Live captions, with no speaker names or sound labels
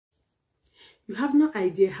You have no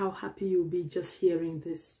idea how happy you'll be just hearing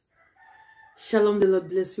this. Shalom, the Lord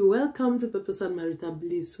bless you. Welcome to Purpose and Marital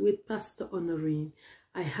Bliss with Pastor Honorine.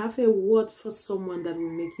 I have a word for someone that will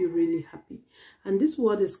make you really happy. And this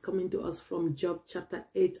word is coming to us from Job chapter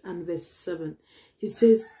 8 and verse 7. He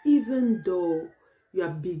says, even though your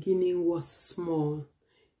beginning was small,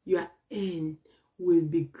 your end will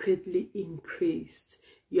be greatly increased.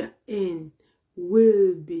 Your end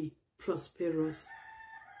will be prosperous.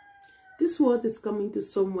 This word is coming to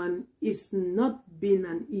someone. It's not been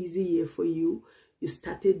an easy year for you. You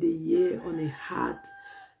started the year on a hard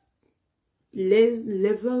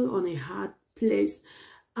level, on a hard place,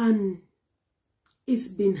 and it's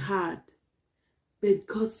been hard. But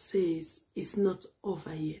God says it's not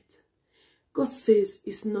over yet. God says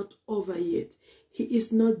it's not over yet. He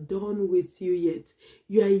is not done with you yet.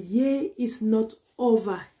 Your year is not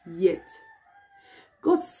over yet.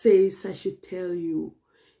 God says I should tell you,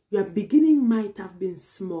 your beginning might have been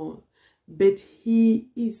small, but He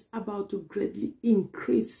is about to greatly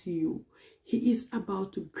increase you. He is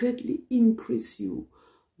about to greatly increase you.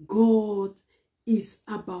 God is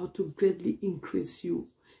about to greatly increase you.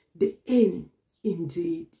 The end,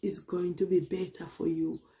 indeed, is going to be better for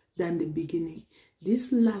you than the beginning.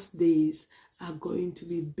 These last days are going to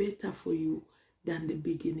be better for you than the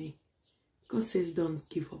beginning. God says, don't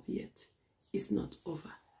give up yet. It's not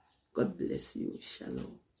over. God bless you.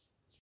 Shalom.